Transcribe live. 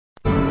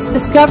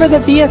Discover the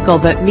vehicle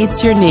that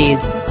meets your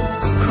needs.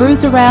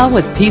 Cruise around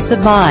with peace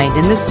of mind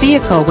in this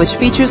vehicle, which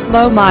features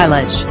low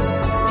mileage.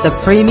 The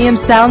premium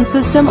sound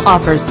system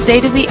offers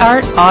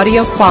state-of-the-art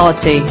audio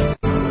quality.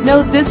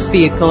 Know this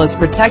vehicle is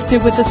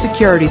protected with a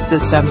security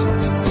system.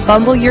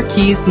 Fumble your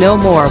keys no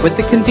more with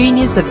the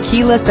convenience of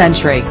keyless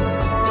entry.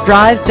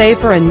 Drive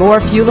safer and more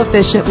fuel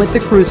efficient with the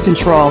cruise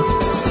control.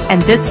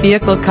 And this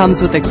vehicle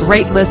comes with a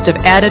great list of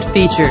added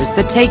features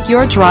that take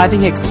your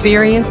driving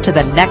experience to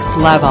the next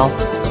level.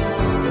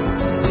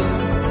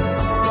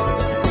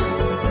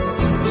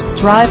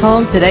 Drive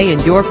home today in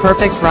your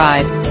perfect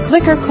ride.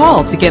 Click or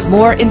call to get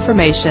more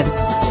information.